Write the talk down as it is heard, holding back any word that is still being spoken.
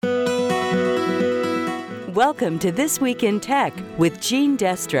Welcome to This Week in Tech with Gene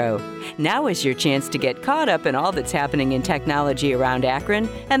Destro. Now is your chance to get caught up in all that's happening in technology around Akron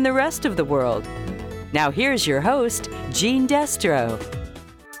and the rest of the world. Now here's your host, Gene Destro.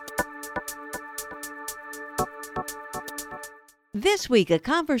 This week, a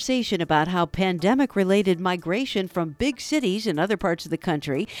conversation about how pandemic-related migration from big cities in other parts of the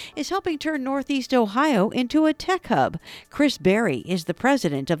country is helping turn Northeast Ohio into a tech hub. Chris Berry is the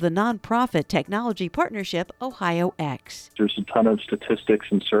president of the nonprofit technology partnership OhioX. There's a ton of statistics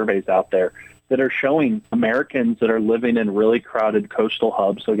and surveys out there that are showing Americans that are living in really crowded coastal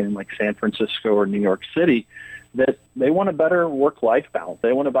hubs, so again, like San Francisco or New York City, that they want a better work-life balance.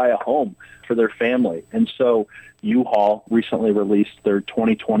 They want to buy a home for their family. And so U-Haul recently released their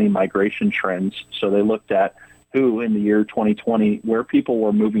 2020 migration trends. So they looked at who in the year 2020, where people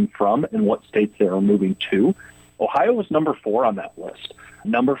were moving from and what states they were moving to. Ohio was number 4 on that list.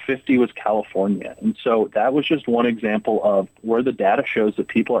 Number 50 was California. And so that was just one example of where the data shows that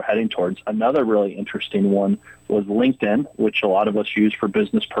people are heading towards. Another really interesting one was LinkedIn, which a lot of us use for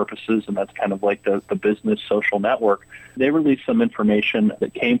business purposes, and that's kind of like the business social network. They released some information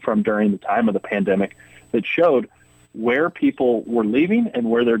that came from during the time of the pandemic that showed where people were leaving and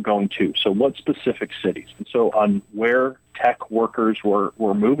where they're going to. So what specific cities. And so on where tech workers were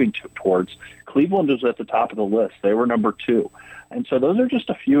moving towards, Cleveland was at the top of the list. They were number 2. And so those are just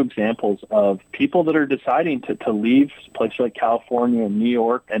a few examples of people that are deciding to leave places like California and New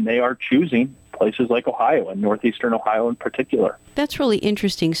York, and they are choosing places like Ohio and northeastern Ohio in particular. That's really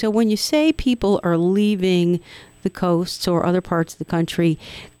interesting. So when you say people are leaving the coasts or other parts of the country,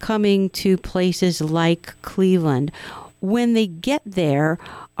 coming to places like Cleveland, when they get there,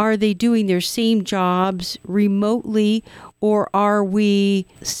 are they doing their same jobs remotely, or are we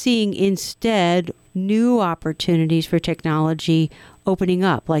seeing instead new opportunities for technology opening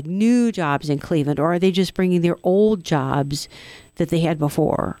up, like new jobs in Cleveland, or are they just bringing their old jobs that they had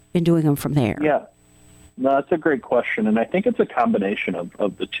before and doing them from there? Yeah. No, that's a great question, and I think it's a combination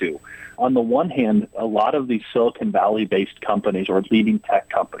of the two. On the one hand, a lot of these Silicon Valley-based companies or leading tech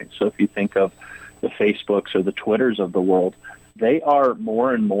companies, so if you think of the Facebooks or the Twitters of the world, they are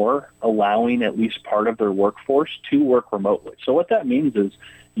more and more allowing at least part of their workforce to work remotely. So what that means is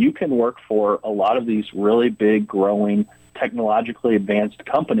you can work for a lot of these really big, growing, technologically advanced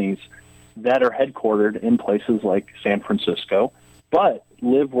companies that are headquartered in places like San Francisco, but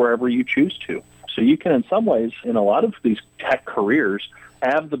live wherever you choose to. So you can, in some ways, in a lot of these tech careers,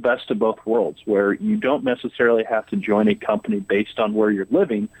 have the best of both worlds, where you don't necessarily have to join a company based on where you're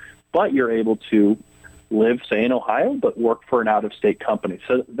living, but you're able to live, say, in Ohio, but work for an out-of-state company.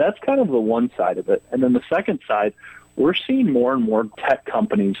 So that's kind of the one side of it. And then the second side, we're seeing more and more tech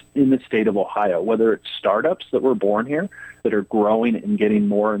companies in the state of Ohio, whether it's startups that were born here that are growing and getting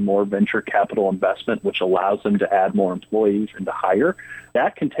more and more venture capital investment, which allows them to add more employees and to hire.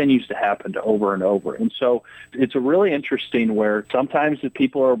 That continues to happen over and over. And so it's a really interesting where sometimes the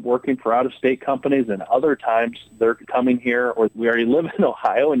people are working for out-of-state companies and other times they're coming here, or we already live in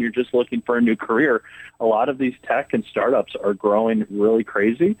Ohio and you're just looking for a new career. A lot of these tech and startups are growing really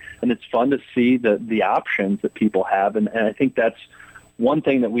crazy, and it's fun to see the options that people have. And I think that's one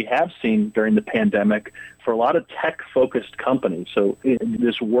thing that we have seen during the pandemic for a lot of tech-focused companies. So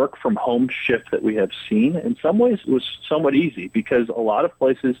this work-from-home shift that we have seen, in some ways, was somewhat easy because a lot of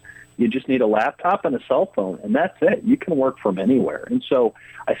places you just need a laptop and a cell phone, and that's it. You can work from anywhere. And so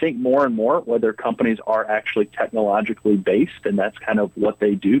I think more and more, whether companies are actually technologically based, and that's kind of what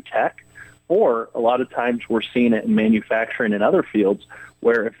they do, tech, or a lot of times we're seeing it in manufacturing and other fields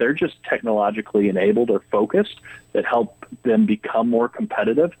where if they're just technologically enabled or focused that help them become more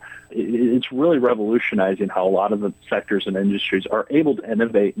competitive, it's really revolutionizing how a lot of the sectors and industries are able to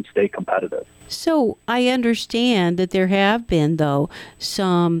innovate and stay competitive. So I understand that there have been, though,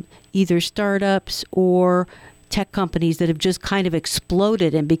 some either startups or tech companies that have just kind of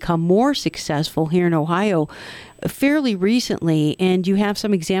exploded and become more successful here in Ohio fairly recently, and you have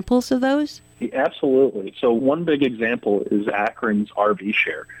some examples of those? Absolutely. So one big example is Akron's RV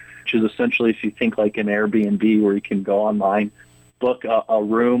Share, which is essentially, if you think like an Airbnb where you can go online, book a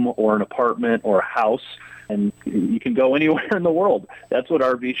room or an apartment or a house, and you can go anywhere in the world. That's what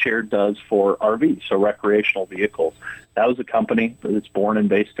RV Share does for RVs, so recreational vehicles. That was a company that's born and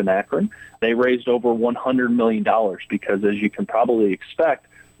based in Akron. They raised over $100 million because, as you can probably expect,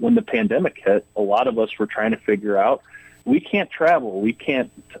 when the pandemic hit, a lot of us were trying to figure out, we can't travel, we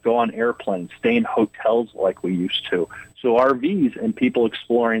can't go on airplanes, stay in hotels like we used to. So RVs and people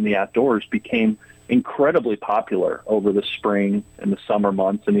exploring the outdoors became incredibly popular over the spring and the summer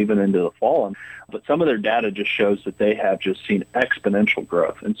months and even into the fall. But some of their data just shows that they have just seen exponential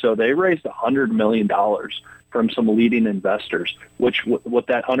growth. And so they raised $100 million from some leading investors, which what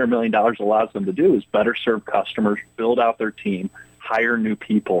that $100 million allows them to do is better serve customers, build out their team, hire new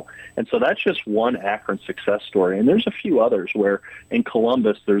people. And so that's just one Akron success story. And there's a few others where in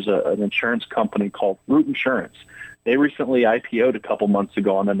Columbus, there's an insurance company called Root Insurance. They recently IPO'd a couple months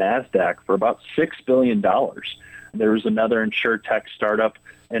ago on the NASDAQ for about $6 billion. There was another insurtech startup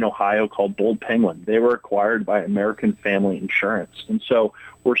in Ohio called Bold Penguin. They were acquired by American Family Insurance. And so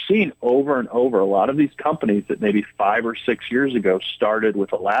we're seeing over and over a lot of these companies that maybe 5 or 6 years ago started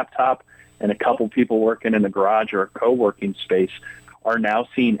with a laptop and a couple people working in a garage or a co-working space are now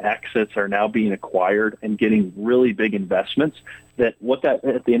seeing exits, are now being acquired and getting really big investments. That what that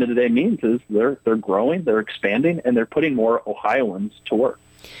at the end of the day means is they're growing, they're expanding, and they're putting more Ohioans to work.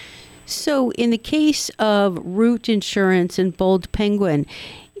 So in the case of Root Insurance and Bold Penguin,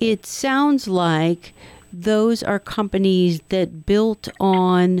 it sounds like those are companies that built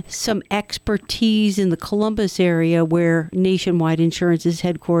on some expertise in the Columbus area where Nationwide Insurance is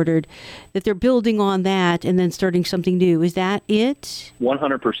headquartered, that they're building on that and then starting something new. Is that it?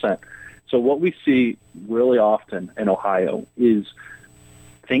 100%. So what we see really often in Ohio is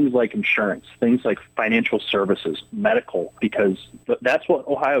things like insurance, things like financial services, medical, because that's what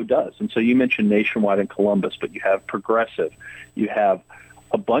Ohio does. And so you mentioned Nationwide and Columbus, but you have Progressive, you have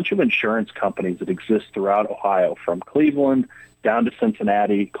a bunch of insurance companies that exist throughout Ohio, from Cleveland down to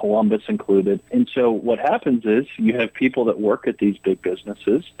Cincinnati, Columbus included. And so what happens is you have people that work at these big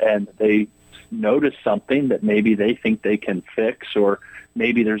businesses and they notice something that maybe they think they can fix, or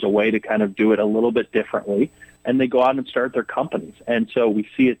maybe there's a way to kind of do it a little bit differently, and they go out and start their companies. And so we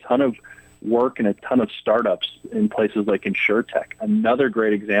see a ton of work and a ton of startups in places like InsurTech. Another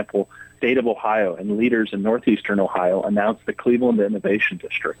great example, State of Ohio and leaders in northeastern Ohio announced the Cleveland Innovation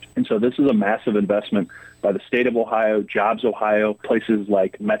District. And so this is a massive investment by the State of Ohio, Jobs Ohio, places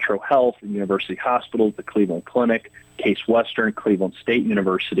like Metro Health and University Hospitals, the Cleveland Clinic, Case Western, Cleveland State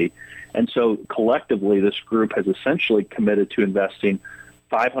University. And so collectively, this group has essentially committed to investing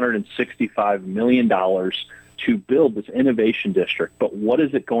 $565 million to build this innovation district. But what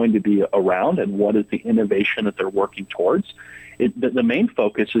is it going to be around, and what is the innovation that they're working towards? The main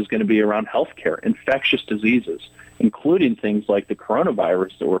focus is going to be around healthcare, infectious diseases, including things like the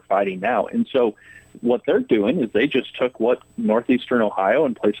coronavirus that we're fighting now. And so what they're doing is they just took what northeastern Ohio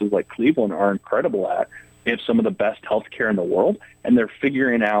and places like Cleveland are incredible at. They have some of the best healthcare in the world, and they're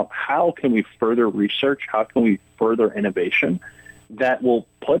figuring out how can we further research, how can we further innovation that will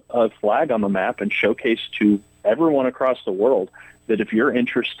put a flag on the map and showcase to everyone across the world that if you're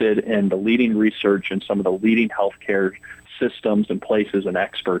interested in the leading research and some of the leading healthcare systems and places and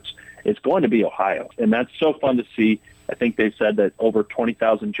experts, it's going to be Ohio. And that's so fun to see. I think they said that over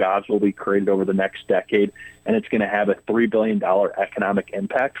 20,000 jobs will be created over the next decade, and it's going to have a $3 billion economic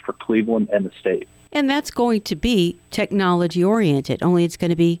impact for Cleveland and the state. And that's going to be technology-oriented, only it's going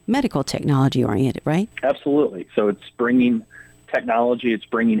to be medical technology-oriented, right? Absolutely. So it's bringing technology, it's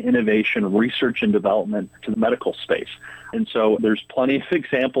bringing innovation, research and development to the medical space. And so there's plenty of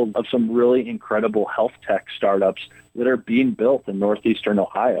examples of some really incredible health tech startups that are being built in northeastern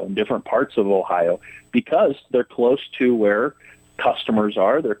Ohio, in different parts of Ohio, because they're close to where customers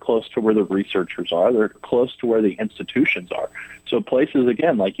are, they're close to where the researchers are, they're close to where the institutions are. So places,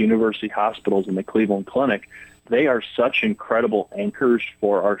 again, like University Hospitals and the Cleveland Clinic, they are such incredible anchors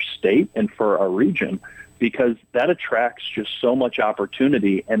for our state and for our region, because that attracts just so much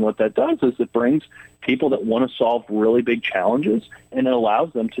opportunity. And what that does is it brings people that want to solve really big challenges, and it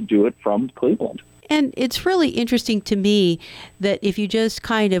allows them to do it from Cleveland. And it's really interesting to me that if you just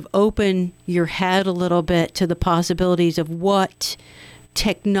kind of open your head a little bit to the possibilities of what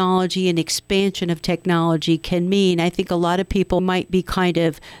technology and expansion of technology can mean, I think a lot of people might be kind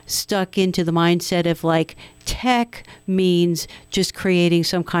of stuck into the mindset of like tech means just creating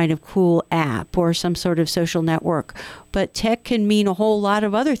some kind of cool app or some sort of social network. But tech can mean a whole lot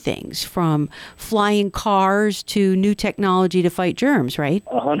of other things, from flying cars to new technology to fight germs, right?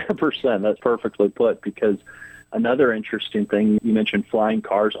 100%. That's perfectly put, because another interesting thing, you mentioned flying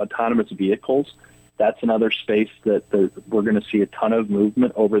cars, autonomous vehicles. That's another space that we're going to see a ton of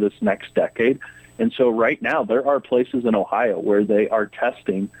movement over this next decade. And so right now, there are places in Ohio where they are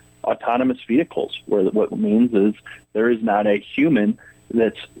testing autonomous vehicles, where what it means is there is not a human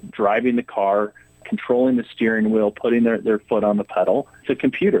that's driving the car, controlling the steering wheel, putting their foot on the pedal. It's a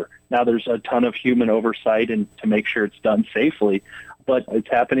computer. Now, there's a ton of human oversight and to make sure it's done safely, but it's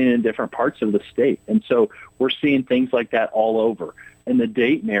happening in different parts of the state. And so we're seeing things like that all over. in the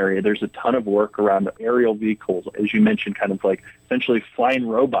Dayton area, there's a ton of work around aerial vehicles, as you mentioned, kind of like essentially flying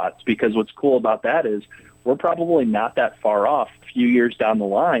robots, because what's cool about that is we're probably not that far off a few years down the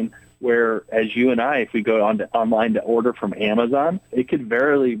line where, as you and I, if we go online to order from Amazon, it could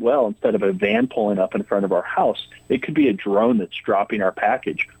very well, instead of a van pulling up in front of our house, it could be a drone that's dropping our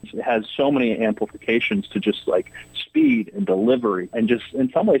package. It has so many amplifications to just like speed and delivery and just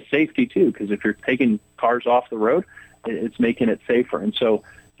in some ways safety too, because if you're taking cars off the road, it's making it safer. And so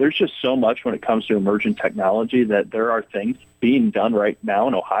there's just so much when it comes to emerging technology that there are things being done right now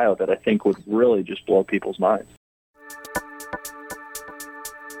in Ohio that I think would really just blow people's minds.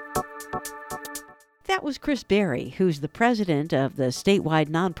 That was Chris Berry, who's the president of the statewide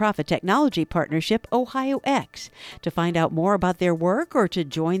nonprofit technology partnership OhioX. To find out more about their work or to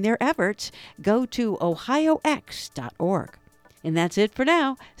join their efforts, go to ohiox.org. And that's it for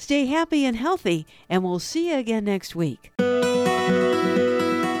now. Stay happy and healthy, and we'll see you again next week.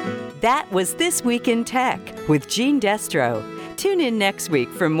 That was This Week in Tech with Gene Destro. Tune in next week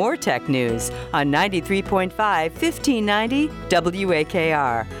for more tech news on 93.5 1590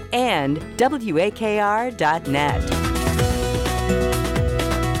 WAKR and WAKR.net.